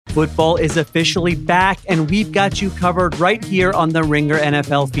Football is officially back, and we've got you covered right here on the Ringer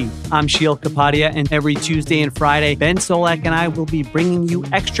NFL feed. I'm Sheil Kapadia, and every Tuesday and Friday, Ben Solak and I will be bringing you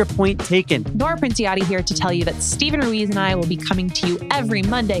Extra Point Taken. Nora Princiotti here to tell you that Stephen Ruiz and I will be coming to you every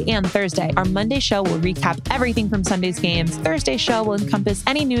Monday and Thursday. Our Monday show will recap everything from Sunday's games. Thursday's show will encompass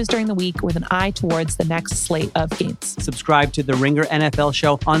any news during the week with an eye towards the next slate of games. Subscribe to the Ringer NFL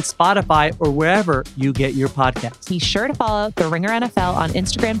show on Spotify or wherever you get your podcasts. Be sure to follow the Ringer NFL on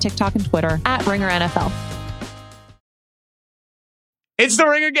Instagram, TikTok, and Twitter at Ringer NFL. It's the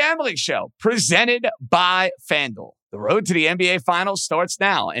Ringer Gambling Show, presented by FanDuel. The road to the NBA Finals starts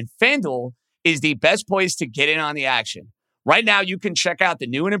now, and FanDuel is the best place to get in on the action. Right now, you can check out the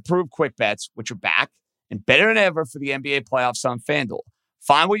new and improved Quick Bets, which are back and better than ever for the NBA playoffs on FanDuel.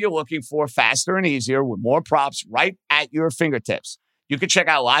 Find what you're looking for faster and easier with more props right at your fingertips. You can check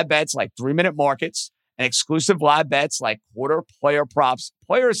out live bets like 3-minute markets and exclusive live bets like quarter player props,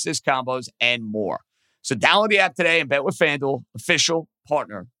 player assist combos, and more. So download the app today and bet with FanDuel, official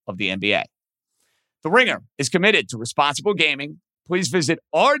partner of the NBA. The Ringer is committed to responsible gaming. Please visit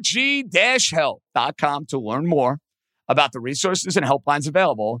rg-help.com to learn more about the resources and helplines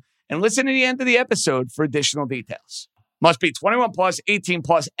available, and listen to the end of the episode for additional details. Must be 21 plus, 18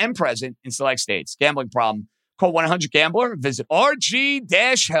 plus, and present in select states. Gambling problem? Call 1-800-GAMBLER. Visit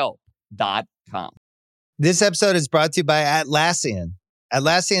rg-help.com. This episode is brought to you by Atlassian.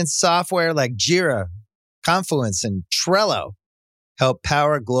 Atlassian software like Jira, Confluence, and Trello help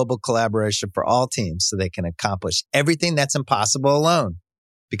power global collaboration for all teams so they can accomplish everything that's impossible alone.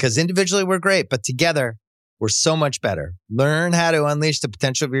 Because individually we're great, but together we're so much better. Learn how to unleash the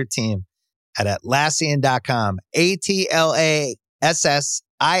potential of your team at Atlassian.com.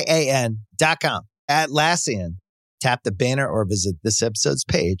 Atlassian.com. Atlassian. Tap the banner or visit this episode's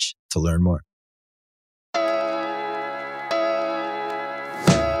page to learn more.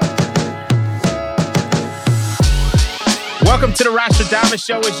 Welcome to the Rostradamus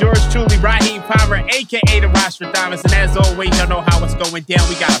Show. It's yours truly, Raheem Palmer, a.k.a. the Rostradamus. And as always, y'all know how it's going down.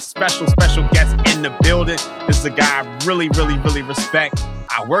 We got a special guest in the building. This is a guy I really respect.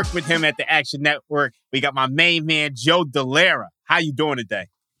 I work with him at the Action Network. We got my main man, Joe Dellera. How you doing today?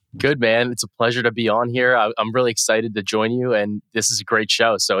 Good, man. It's a pleasure to be on here. I'm really excited to join you, and this is a great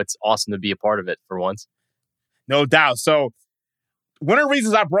show. So it's awesome to be a part of it for once. No doubt. So one of the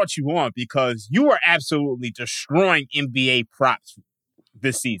reasons I brought you on, because you are absolutely destroying NBA props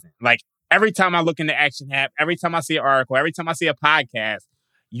this season. Like, every time I look in the Action app, every time I see an article, every time I see a podcast,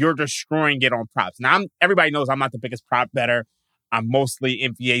 you're destroying it on props. Now, everybody knows I'm not the biggest prop bettor. I'm mostly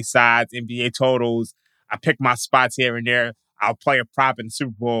NBA sides, NBA totals. I pick my spots here and there. I'll play a prop in the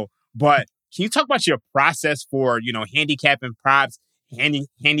Super Bowl. But can you talk about your process for, handicapping props,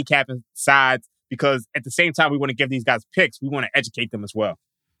 handicapping sides? Because at the same time, we want to give these guys picks. We want to educate them as well.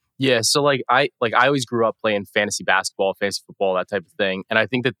 Yeah, so I always grew up playing fantasy basketball, fantasy football, that type of thing. And I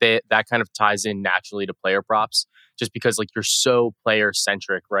think that that kind of ties in naturally to player props, just because you're so player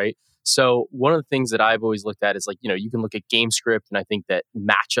centric, right? So one of the things that I've always looked at is you can look at game script, and I think that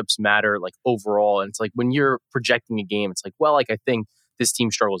matchups matter overall. And it's when you're projecting a game, it's I think this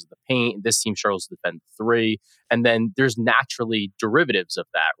team struggles in the paint, this team struggles to defend three. And then there's naturally derivatives of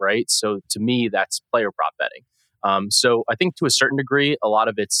that, right? So to me, that's player prop betting. So I think to a certain degree,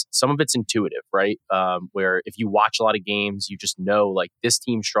 some of it's intuitive, right? Where if you watch a lot of games, you just know this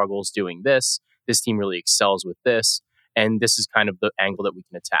team struggles doing this team really excels with this, and this is kind of the angle that we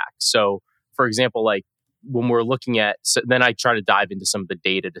can attack. So for example, when we're looking at, then I try to dive into some of the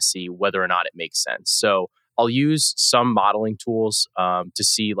data to see whether or not it makes sense. So I'll use some modeling tools to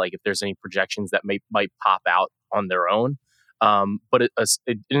see if there's any projections that might pop out on their own. But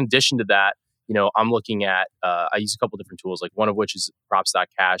in addition to that, I'm looking at, I use a couple different tools, one of which is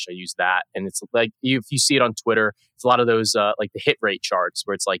props.cash. I use that. And it's if you see it on Twitter, it's a lot of those, the hit rate charts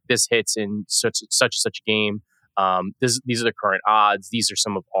where it's this hits in such a game. These are the current odds. These are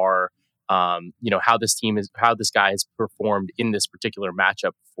some of our, how this guy has performed in this particular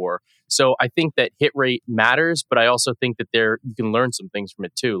matchup before. So I think that hit rate matters, but I also think that you can learn some things from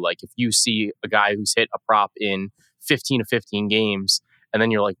it too. If you see a guy who's hit a prop in 15 to 15 games, and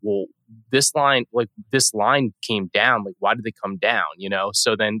then you're well, this line came down. Why did they come down?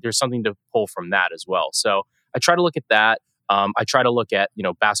 So then there's something to pull from that as well. So I try to look at that. I try to look at,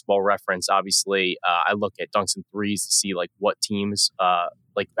 Basketball Reference. Obviously, I look at dunks and threes to see what teams, how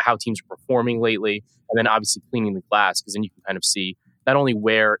teams are performing lately. And then obviously cleaning the glass, because then you can kind of see not only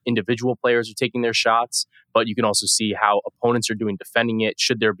where individual players are taking their shots, but you can also see how opponents are doing defending it.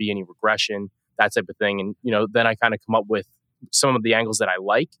 Should there be any regression, that type of thing. And, then I kind of come up with some of the angles that I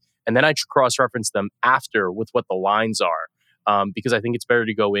like. And then I cross-reference them after with what the lines are. because I think it's better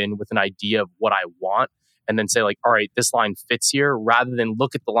to go in with an idea of what I want and then say like, all right, this line fits here, rather than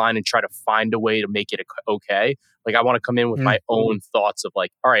look at the line and try to find a way to make it okay. Like I want to come in with my own thoughts of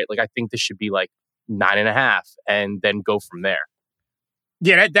like, all right, like I think this should be like 9.5 and then go from there.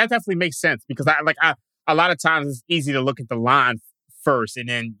 Yeah, that definitely makes sense because a lot of times it's easy to look at the line first and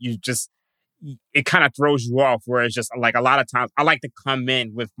then it kind of throws you off, where it's just like a lot of times I like to come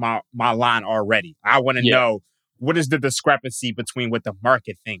in with my line already. I want to know what is the discrepancy between what the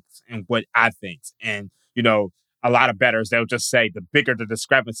market thinks and what I think. And, a lot of bettors, they'll just say the bigger the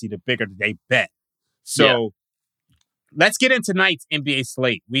discrepancy, the bigger they bet. So let's get into tonight's NBA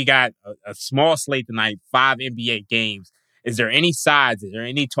slate. We got a small slate tonight, 5 NBA games. Is there any sides? Is there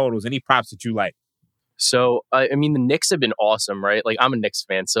any totals, any props that you like? So, I mean, the Knicks have been awesome, right? Like, I'm a Knicks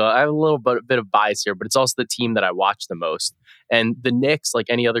fan, so I have a little bit of bias here, but it's also the team that I watch the most. And the Knicks, like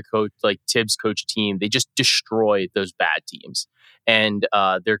any other coach, like Tibbs coach team, they just destroy those bad teams. And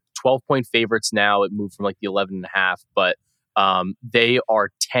they're 12-point favorites now. It moved from like the 11.5, but they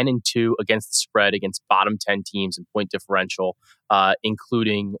are 10-2 against the spread against bottom 10 teams in point differential,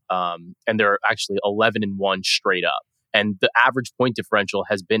 including, and they're actually 11-1 straight up. And the average point differential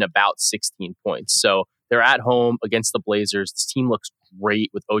has been about 16 points. So they're at home against the Blazers. This team looks great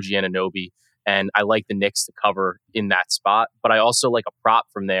with OG Anunoby. And I like the Knicks to cover in that spot. But I also like a prop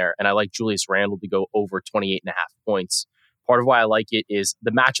from there. And I like Julius Randle to go over 28.5 points. Part of why I like it is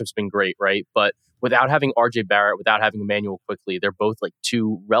the matchup's been great, right? But without having RJ Barrett, without having Emmanuel Quickley, they're both like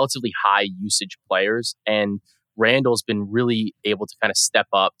two relatively high usage players. And Randall's been really able to kind of step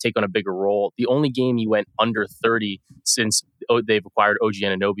up, take on a bigger role. The only game he went under 30 since they've acquired OG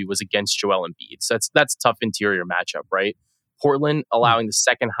Anunoby was against Joel Embiid. So that's a tough interior matchup, right? Portland allowing the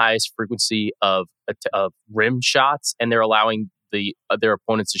second highest frequency of rim shots, and they're allowing their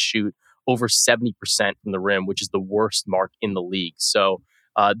opponents to shoot over 70% from the rim, which is the worst mark in the league. So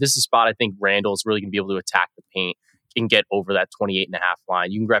this is a spot I think Randall's really going to be able to attack the paint and get over that 28.5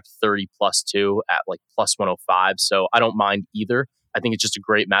 line. You can grab 30 plus 2 at like plus 105. So I don't mind either. I think it's just a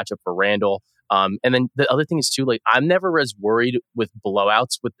great matchup for Randall. And then the other thing is too, like I'm never as worried with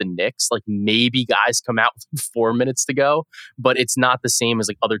blowouts with the Knicks. Like maybe guys come out with 4 minutes to go, but it's not the same as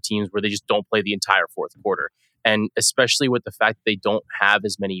like other teams where they just don't play the entire fourth quarter. And especially with the fact that they don't have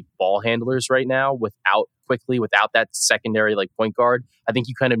as many ball handlers right now without that secondary like point guard, I think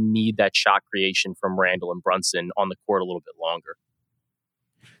you kind of need that shot creation from Randall and Brunson on the court a little bit longer.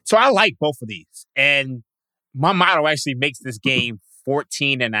 So I like both of these. And my model actually makes this game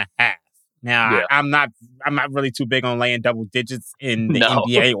 14.5. Now, I'm not really too big on laying double digits in the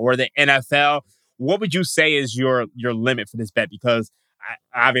NBA or the NFL. What would you say is your limit for this bet? Because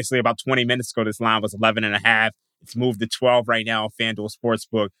obviously about 20 minutes ago, this line was 11.5. It's moved to 12 right now on FanDuel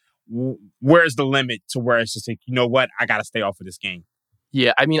Sportsbook. Where's the limit to where it's just like, you know what? I got to stay off of this game.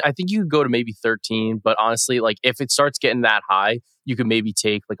 Yeah, I mean, I think you could go to maybe 13, but honestly, like if it starts getting that high, you could maybe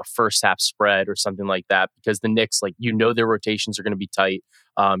take like a first half spread or something like that, because the Knicks, like, their rotations are going to be tight.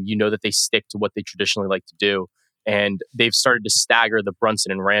 That they stick to what they traditionally like to do. And they've started to stagger the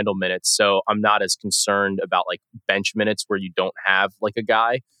Brunson and Randall minutes. So I'm not as concerned about like bench minutes where you don't have like a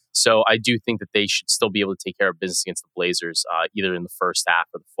guy. So I do think that they should still be able to take care of business against the Blazers, either in the first half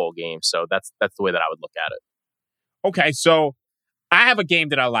or the full game. So that's the way that I would look at it. Okay, so I have a game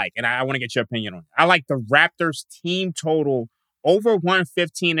that I like, and I want to get your opinion on it. I like the Raptors team total over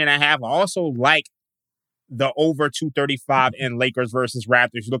 115.5. I also like the over 235 in Lakers versus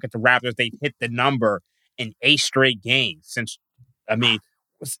Raptors. You look at the Raptors, they've hit the number in 8 straight games since, the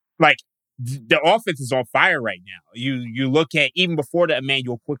offense is on fire right now. You look at even before the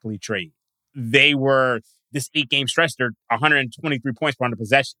Emmanuel Quickley trade, they were this 8-game stretch. They're 123 points per 100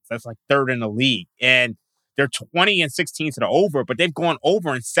 possessions. That's like third in the league. And they're 20-16 to the over, but they've gone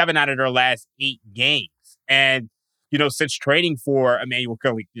over in 7 out of their last 8 games. And, since trading for Emmanuel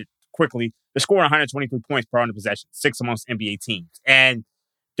Quickley, they're scoring 123 points per 100 possessions, 6th amongst NBA teams. And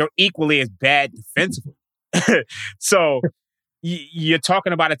they're equally as bad defensively. So you're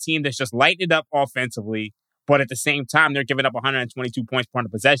talking about a team that's just lighting it up offensively, but at the same time, they're giving up 122 points per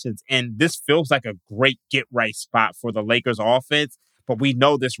 100 possessions. And this feels like a great get-right spot for the Lakers offense, but we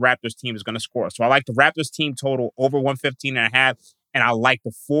know this Raptors team is going to score. So I like the Raptors team total over 115.5, and I like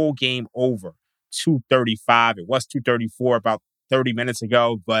the full game over 235. It was 234 about 30 minutes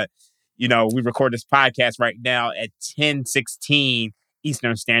ago, but, we record this podcast right now at 10:16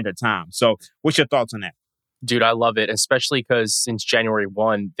 Eastern Standard Time. So what's your thoughts on that? Dude, I love it, especially because since January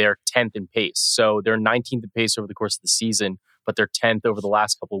 1, they're 10th in pace. So they're 19th in pace over the course of the season, but they're 10th over the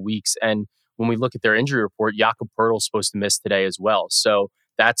last couple of weeks. And when we look at their injury report, Jakob Poeltl's supposed to miss today as well. So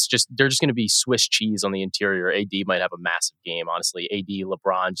they're just going to be Swiss cheese on the interior. AD might have a massive game, honestly. AD,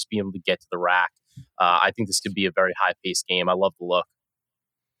 LeBron, just being able to get to the rack. I think this could be a very high-paced game. I love the look.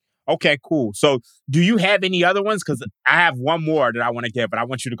 Okay, cool. So do you have any other ones? Because I have one more that I want to get, but I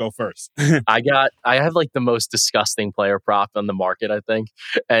want you to go first. I have like the most disgusting player prop on the market, I think.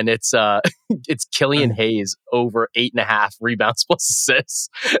 And it's Killian Hayes over 8.5 rebounds plus assists.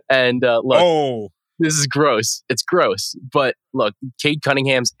 And look, this is gross. It's gross. But look, Cade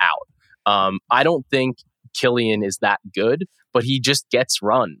Cunningham's out. I don't think Killian is that good, but he just gets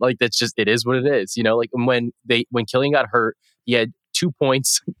run. Like it is what it is. You know, like when Killian got hurt, he had 2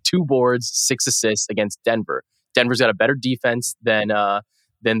 points, 2 boards, 6 assists against Denver. Denver's got a better defense than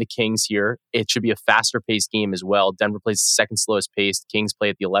the Kings here. It should be a faster paced game as well. Denver plays the second slowest pace. Kings play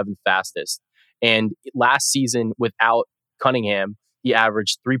at the 11th fastest. And last season, without Cunningham, he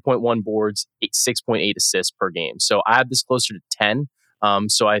averaged 3.1 boards, 6.8 assists per game. So I have this closer to 10.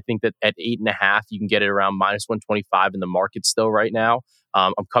 So I think that at 8.5, you can get it around -125 in the market still right now.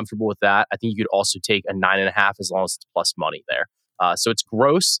 I'm comfortable with that. I think you could also take a 9.5 as long as it's plus money there. So it's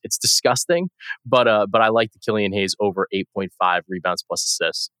gross, it's disgusting, but I like the Killian Hayes over 8.5 rebounds plus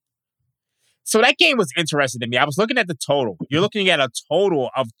assists. So that game was interesting to me. I was looking at the total. You're looking at a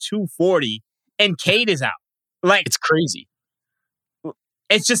total of 240, and Cade is out. Like, it's crazy.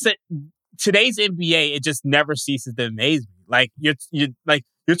 It's just that today's NBA, it just never ceases to amaze me. Like you're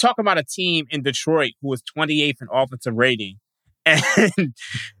talking about a team in Detroit who was 28th in offensive rating, and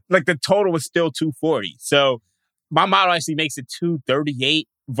like the total was still 240. So my model actually makes it 238,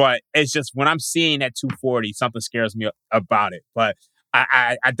 but it's just when I'm seeing that 240, something scares me about it. But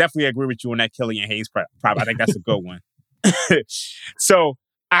I definitely agree with you on that Killian Hayes prop. I think that's a good one. So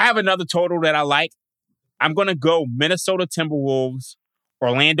I have another total that I like. I'm going to go Minnesota Timberwolves,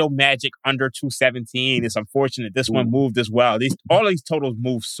 Orlando Magic under 217. It's unfortunate this one moved as well. All these totals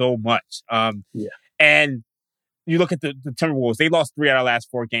move so much. And you look at the Timberwolves, they lost 3 out of the last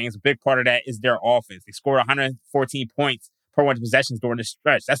 4 games. A big part of that is their offense. They scored 114 points per 100 possessions during this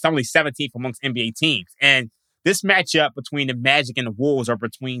stretch. That's only 17th amongst NBA teams. And this matchup between the Magic and the Wolves are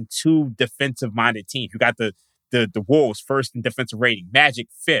between 2 defensive-minded teams. You got the Wolves first in defensive rating, Magic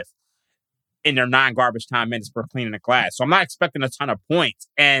 5th in their non-garbage time minutes per cleaning the glass. So I'm not expecting a ton of points.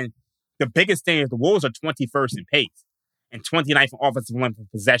 And the biggest thing is the Wolves are 21st in pace and 29th in offensive length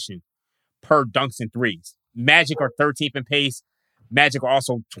of possession per dunks and threes. Magic are 13th in pace. Magic are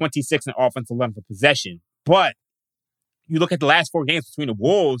also 26th in offensive length of possession. But you look at the last 4 games between the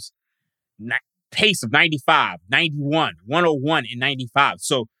Wolves, pace of 95, 91, 101, and 95.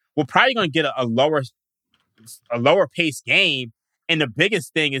 So we're probably going to get a lower pace game. And the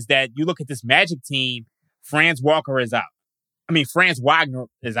biggest thing is that you look at this Magic team, Franz Wagner is out. That's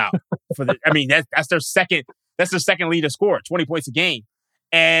their second leader scorer, 20 points a game.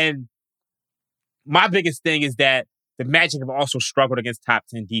 And my biggest thing is that the Magic have also struggled against top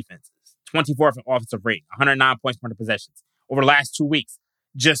 10 defenses. 24th in offensive rating, 109 points per 100 possessions. Over the last 2 weeks,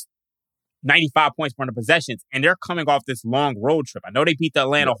 just 95 points per 100 possessions. And they're coming off this long road trip. I know they beat the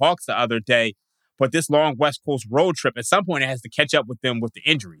Atlanta Hawks the other day, but this long West Coast road trip, at some point, it has to catch up with them with the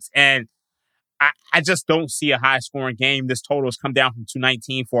injuries. And I just don't see a high-scoring game. This total has come down from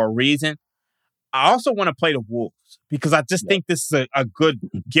 219 for a reason. I also want to play the Wolves because I just think this is a good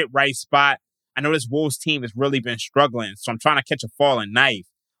get-right spot. I know this Wolves team has really been struggling, so I'm trying to catch a falling knife.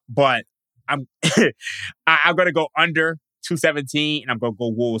 But I'm going to go under 217, and I'm going to go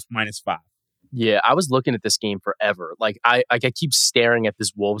Wolves -5. Yeah, I was looking at this game forever. Like I keep staring at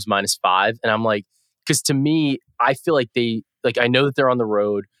this Wolves -5, and I'm like, because to me, I feel like I know that they're on the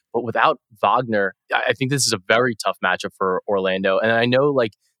road, but without Wagner, I think this is a very tough matchup for Orlando. And I know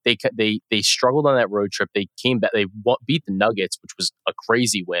like they struggled on that road trip. They came back, they beat the Nuggets, which was a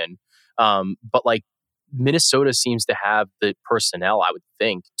crazy win. But like Minnesota seems to have the personnel, I would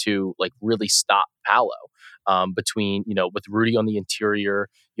think, to like really stop Paolo. Between, with Rudy on the interior,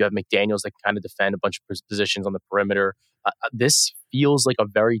 you have McDaniels that can kind of defend a bunch of positions on the perimeter. This feels like a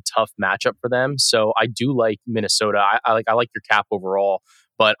very tough matchup for them. So I do like Minnesota. I like your cap overall,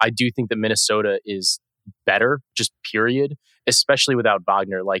 but I do think that Minnesota is better, just period, especially without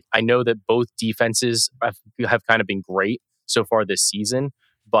Wagner. Like I know that both defenses have kind of been great so far this season,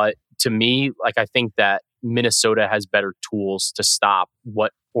 but to me, like I think that Minnesota has better tools to stop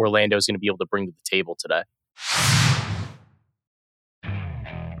what Orlando is going to be able to bring to the table today.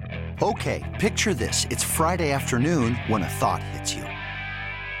 Okay, picture this. It's Friday afternoon when a thought hits you.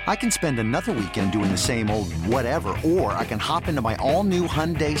 I can spend another weekend doing the same old whatever, or I can hop into my all-new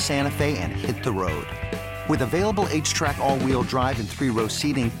Hyundai Santa Fe and hit the road. With available H-Track all-wheel drive and 3-row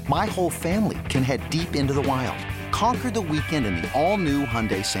seating, my whole family can head deep into the wild. Conquer the weekend in the all-new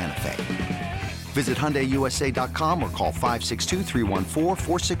Hyundai Santa Fe. Visit HyundaiUSA.com or call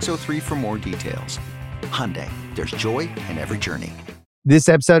 562-314-4603 for more details. Hyundai, there's joy in every journey. This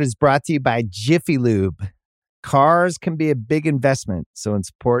episode is brought to you by Jiffy Lube. Cars can be a big investment, so it's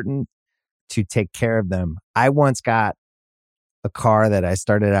important to take care of them. I once got a car that I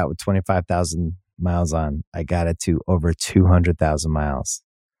started out with 25,000 miles on. I got it to over 200,000 miles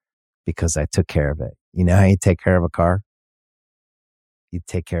because I took care of it. You know how you take care of a car? You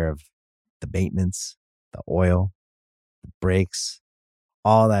take care of the maintenance, the oil, the brakes,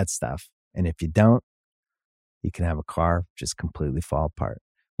 all that stuff. And if you don't, you can have a car just completely fall apart.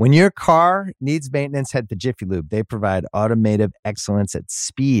 When your car needs maintenance, head to Jiffy Lube. They provide automotive excellence at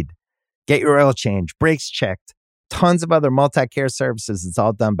speed. Get your oil change, brakes checked, tons of other multi-care services. It's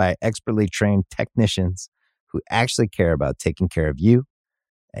all done by expertly trained technicians who actually care about taking care of you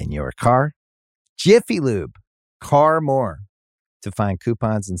and your car. Jiffy Lube, car more. To find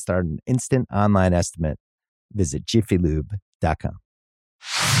coupons and start an instant online estimate, visit jiffylube.com.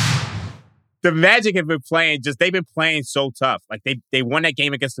 The Magic have been playing they've been playing so tough. Like they won that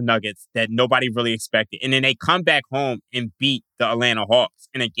game against the Nuggets that nobody really expected. And then they come back home and beat the Atlanta Hawks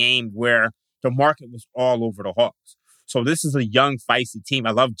in a game where the market was all over the Hawks. So this is a young, feisty team.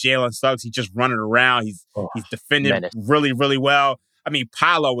 I love Jalen Suggs. He's just running around. He's defending really, really well. I mean,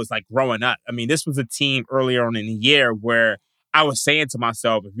 Paolo was like growing up. I mean, this was a team earlier on in the year where I was saying to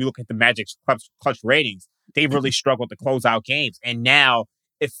myself, if you look at the Magic's clutch ratings, they really struggled to close out games. And now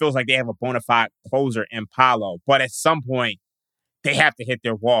it feels like they have a bona fide closer in Paolo. But at some point, they have to hit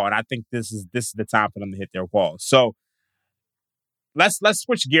their wall. And I think this is the time for them to hit their wall. So let's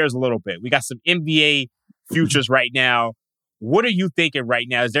switch gears a little bit. We got some NBA futures right now. What are you thinking right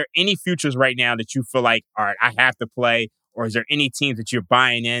now? Is there any futures right now that you feel like, all right, I have to play? Or is there any teams that you're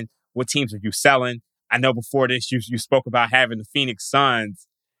buying in? What teams are you selling? I know before this, you spoke about having the Phoenix Suns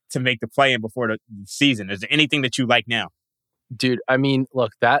to make the play-in before the season. Is there anything that you like now? Dude, I mean,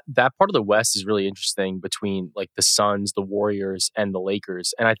 look, that part of the West is really interesting between like the Suns, the Warriors, and the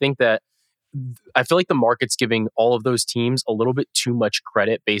Lakers. And I think that I feel like the market's giving all of those teams a little bit too much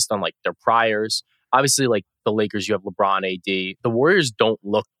credit based on like their priors. Obviously, like the Lakers, you have LeBron, AD. The Warriors don't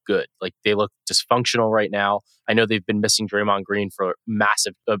look good. Like they look dysfunctional right now. I know they've been missing Draymond Green for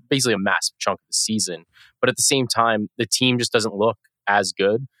basically a massive chunk of the season. But at the same time, the team just doesn't look as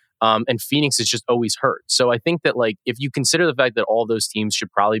good. And Phoenix is just always hurt. So I think that like if you consider the fact that all those teams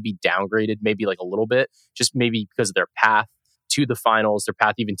should probably be downgraded, maybe like a little bit, just maybe because of their path to the finals, their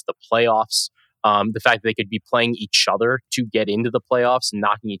path even to the playoffs, the fact that they could be playing each other to get into the playoffs and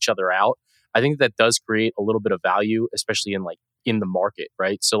knocking each other out. I think that does create a little bit of value, especially in the market,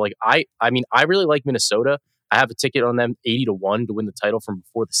 right? So like I mean, I really like Minnesota. I have a ticket on them 80-1 to win the title from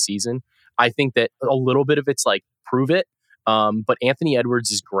before the season. I think that a little bit of it's like prove it. But Anthony Edwards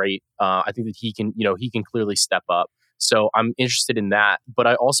is great. I think that he can clearly step up. So I'm interested in that. But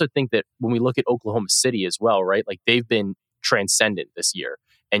I also think that when we look at Oklahoma City as well, right? Like they've been transcendent this year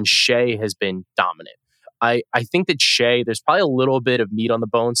and Shea has been dominant. I think that Shea, there's probably a little bit of meat on the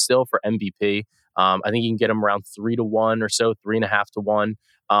bone still for MVP. I think you can get him around 3-1 or so, 3.5-1.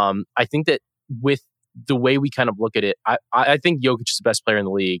 I think that with the way we kind of look at it, I think Jokic is the best player in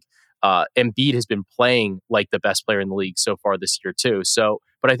the league. Embiid has been playing like the best player in the league so far this year too. So,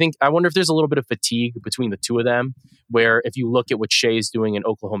 but I wonder if there's a little bit of fatigue between the two of them, where if you look at what Shea is doing in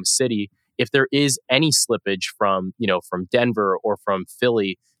Oklahoma City, if there is any slippage from Denver or from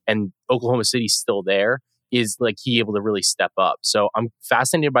Philly and Oklahoma City's still there, is like he able to really step up. So I'm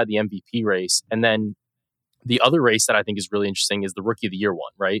fascinated by the MVP race. And then the other race that I think is really interesting is the Rookie of the Year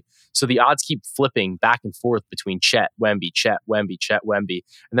one, right? So the odds keep flipping back and forth between Chet, Wemby.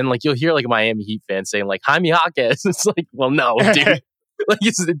 And then like you'll hear like a Miami Heat fan saying like Jaime Jaquez. It's like, well, no, dude. Like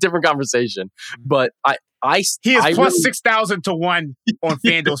it's a different conversation. But he is plus 6,000 to 1 on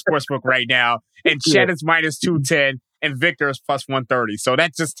FanDuel Sportsbook right now. And Chet is minus 210. And Victor is plus 130. So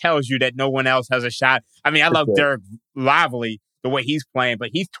that just tells you that no one else has a shot. I mean, I love Derek Lively, the way he's playing, but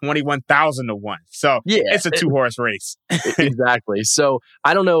he's 21,000 to 1. So it's a 2-horse race. Exactly. So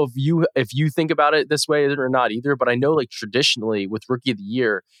I don't know if you think about it this way or not either, but I know like traditionally with Rookie of the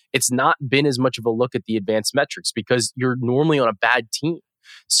Year, it's not been as much of a look at the advanced metrics because you're normally on a bad team.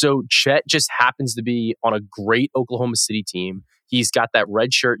 So Chet just happens to be on a great Oklahoma City team. He's got that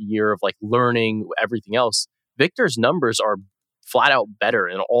redshirt year of like learning everything else. Victor's numbers are flat out better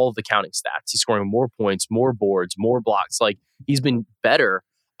in all of the counting stats. He's scoring more points, more boards, more blocks. Like he's been better.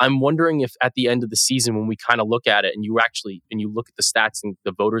 I'm wondering if at the end of the season, when we kind of look at it and you look at the stats and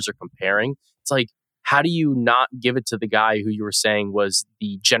the voters are comparing, it's like, how do you not give it to the guy who you were saying was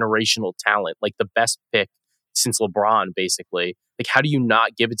the generational talent, like the best pick since LeBron, basically. Like, how do you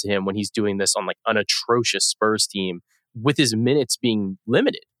not give it to him when he's doing this on like an atrocious Spurs team with his minutes being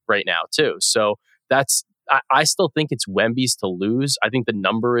limited right now too? So I still think it's Wemby's to lose. I think the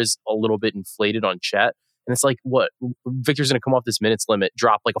number is a little bit inflated on Chet. And it's like, what? Victor's going to come off this minutes limit,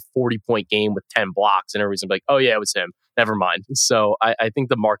 drop like a 40-point game with 10 blocks, and everybody's going to be like, oh yeah, it was him. Never mind. So I think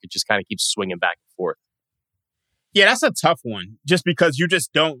the market just kind of keeps swinging back and forth. Yeah, that's a tough one, just because you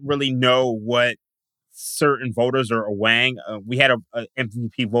just don't really know what certain voters are weighing. We had a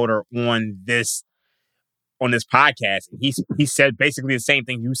MVP voter on this podcast, and he said basically the same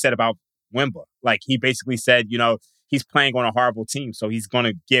thing you said about Wemba. Like, he basically said, he's playing on a horrible team, so he's going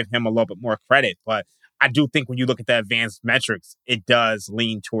to give him a little bit more credit. But I do think when you look at the advanced metrics, it does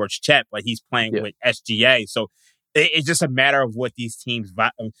lean towards Chet, but he's playing with SGA. So it's just a matter of what these teams,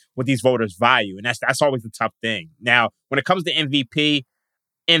 what these voters value. And that's always the tough thing. Now, when it comes to MVP,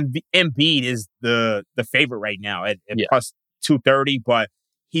 Embiid is the favorite right now at plus 230, but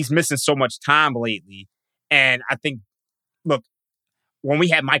he's missing so much time lately. And I think, look, when we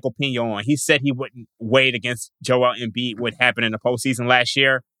had Michael Pena on, he said he wouldn't wait against Joel Embiid what happened in the postseason last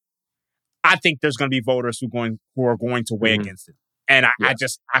year. I think there's going to be voters who are going to weigh against it. And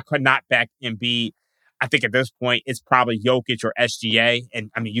I could not back Embiid. I think at this point, it's probably Jokic or SGA. And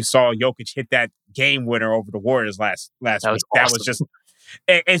I mean, you saw Jokic hit that game winner over the Warriors last week. Awesome. That was just,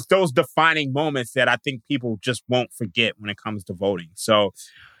 it's those defining moments that I think people just won't forget when it comes to voting. So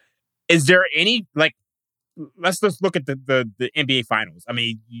is there any, like, let's just look at the NBA Finals. I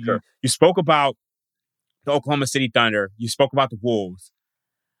mean, you spoke about the Oklahoma City Thunder. You spoke about the Wolves.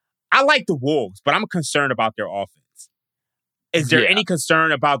 I like the Wolves, but I'm concerned about their offense. Is there any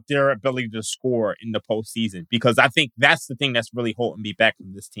concern about their ability to score in the postseason? Because I think that's the thing that's really holding me back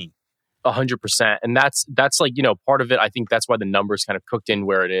from this team. 100%. And that's like, part of it. I think that's why the numbers kind of cooked in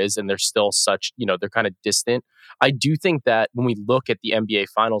where it is. And they're still such, they're kind of distant. I do think that when we look at the NBA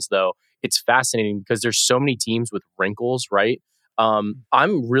Finals, though, it's fascinating because there's so many teams with wrinkles, right?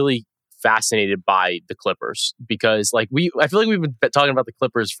 I'm really fascinated by the Clippers because I feel like we've been talking about the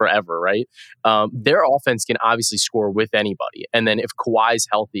Clippers forever, right? Their offense can obviously score with anybody. And then if Kawhi's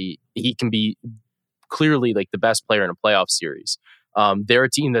healthy, he can be clearly like the best player in a playoff series. They're a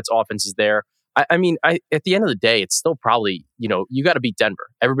team that's offense is there. I mean, at the end of the day, it's still probably, you got to beat Denver.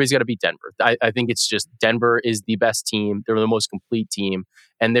 Everybody's got to beat Denver. I think it's just Denver is the best team. They're the most complete team.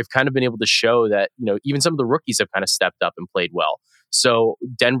 And they've kind of been able to show that, even some of the rookies have kind of stepped up and played well. So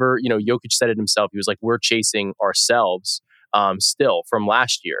Denver, Jokic said it himself. He was like, we're chasing ourselves still from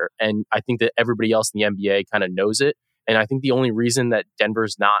last year. And I think that everybody else in the NBA kind of knows it. And I think the only reason that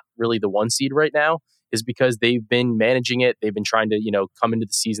Denver's not really the 1 seed right now is because they've been managing it. They've been trying to, come into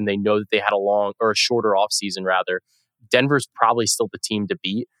the season. They know that they had a shorter off season rather. Denver's probably still the team to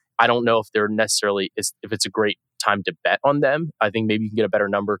beat. I don't know if they're necessarily, if it's a great time to bet on them. I think maybe you can get a better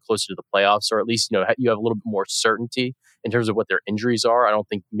number closer to the playoffs, or at least, you have a little bit more certainty in terms of what their injuries are. I don't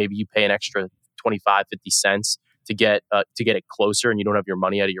think maybe you pay an extra 25, 50 cents to get it closer and you don't have your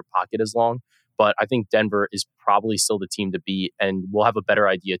money out of your pocket as long. But I think Denver is probably still the team to beat, and we'll have a better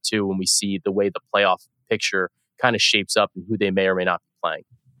idea too when we see the way the playoff picture kind of shapes up and who they may or may not be playing.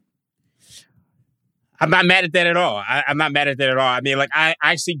 I'm not mad at that at all. I'm not mad at that at all. I mean, like, I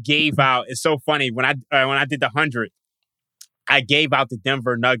actually gave out. It's so funny when I did the 100, I gave out the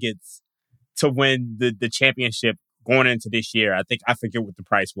Denver Nuggets to win the championship going into this year. I forget what the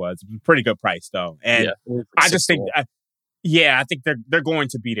price was. Pretty good price though, and I just think, I think they're going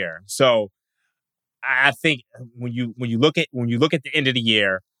to be there. So I think when you look at the end of the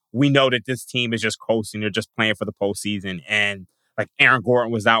year, we know that this team is just coasting. They're just playing for the postseason, and like Aaron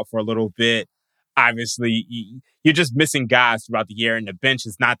Gordon was out for a little bit. Obviously, you're just missing guys throughout the year, and the bench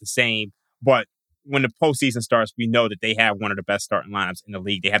is not the same. But when the postseason starts, we know that they have one of the best starting lineups in the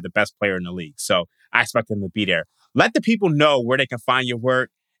league. They have the best player in the league. So I expect them to be there. Let the people know where they can find your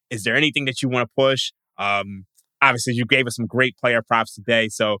work. Is there anything that you want to push? Obviously, you gave us some great player props today.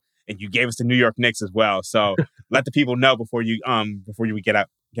 So, and you gave us the New York Knicks as well. So let the people know before you get up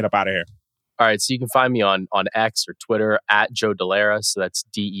out of here. All right, so you can find me on X or Twitter at Joe Dellera. So that's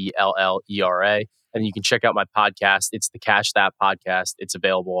Dellera. And you can check out my podcast. It's the Cash That Podcast. It's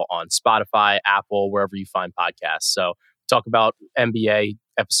available on Spotify, Apple, wherever you find podcasts. So talk about NBA.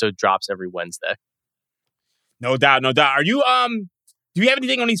 Episode drops every Wednesday. No doubt. Are you do you have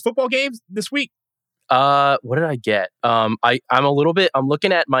anything on these football games this week? What did I get? I'm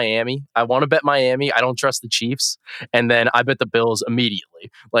looking at Miami. I want to bet Miami. I don't trust the Chiefs. And then I bet the Bills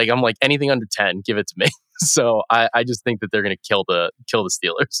immediately. Like, I'm like, anything under 10, give it to me. So I just think that they're going to kill the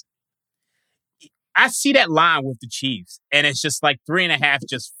Steelers. I see that line with the Chiefs, and it's just like 3.5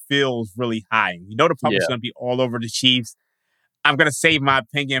 just feels really high. We know the public's going to be all over the Chiefs. I'm going to save my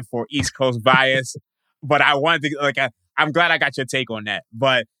opinion for East Coast bias, but I wanted to, I'm glad I got your take on that.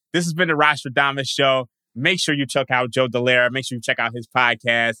 But this has been the Rostradamus Show. Make sure you check out Joe Dellera. Make sure you check out his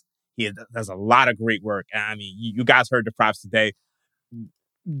podcast. He does a lot of great work. I mean, you guys heard the props today.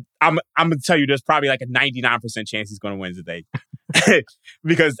 I'm going to tell you there's probably like a 99% chance he's going to win today.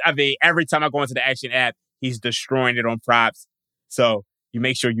 Because, I mean, every time I go into the Action app, he's destroying it on props. So you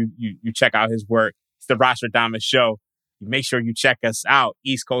make sure you check out his work. It's the Rostradamus Show. You make sure you check us out.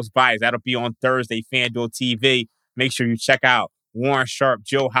 East Coast Bias. That'll be on Thursday, FanDuel TV. Make sure you check out Warren Sharp,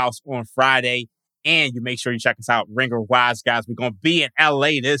 Joe House on Friday. And you make sure you check us out, Ringer Wise Guys. We're going to be in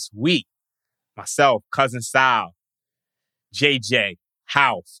LA this week. Myself, Cousin Style, JJ,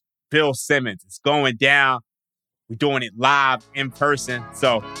 House, Bill Simmons. It's going down. We're doing it live in person.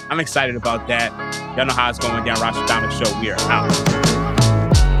 So I'm excited about that. Y'all know how it's going down. Rostradamus Show. We are out.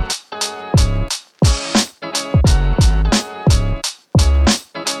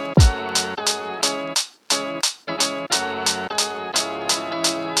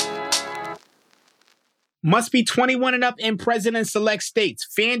 Must be 21 and up in present and select states.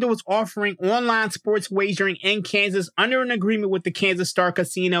 FanDuel is offering online sports wagering in Kansas under an agreement with the Kansas Star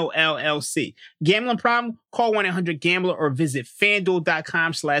Casino, LLC. Gambling problem? Call 1-800-GAMBLER or visit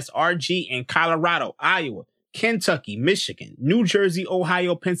FanDuel.com/RG in Colorado, Iowa, Kentucky, Michigan, New Jersey,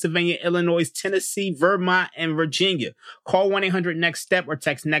 Ohio, Pennsylvania, Illinois, Tennessee, Vermont, and Virginia. Call 1-800-NEXT-STEP or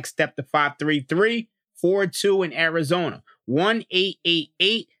text NEXT STEP to 53342 in Arizona.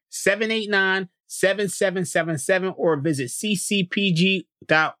 1-888-789-7777 or visit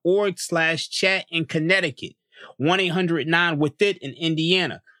ccpg.org/chat in Connecticut. 1-800-9-WITH-IT in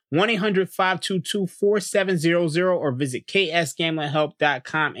Indiana. 1-800-522-4700 or visit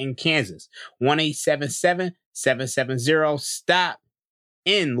ksgamblinghelp.com in Kansas. 1-877-770-STOP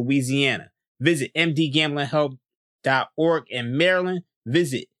in Louisiana. Visit mdgamblinghelp.org in Maryland.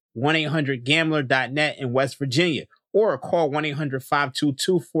 Visit 1-800-GAMBLER.net in West Virginia. Or call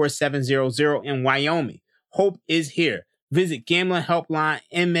 1-800-522-4700 in Wyoming. Hope is here. Visit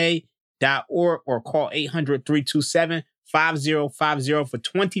gamblinghelplinema.org or call 800-327-5050 for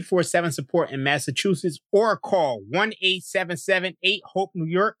 24/7 support in Massachusetts, or call 1-877-8-HOPE-NEW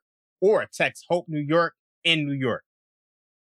YORK or text HOPE New York in New York.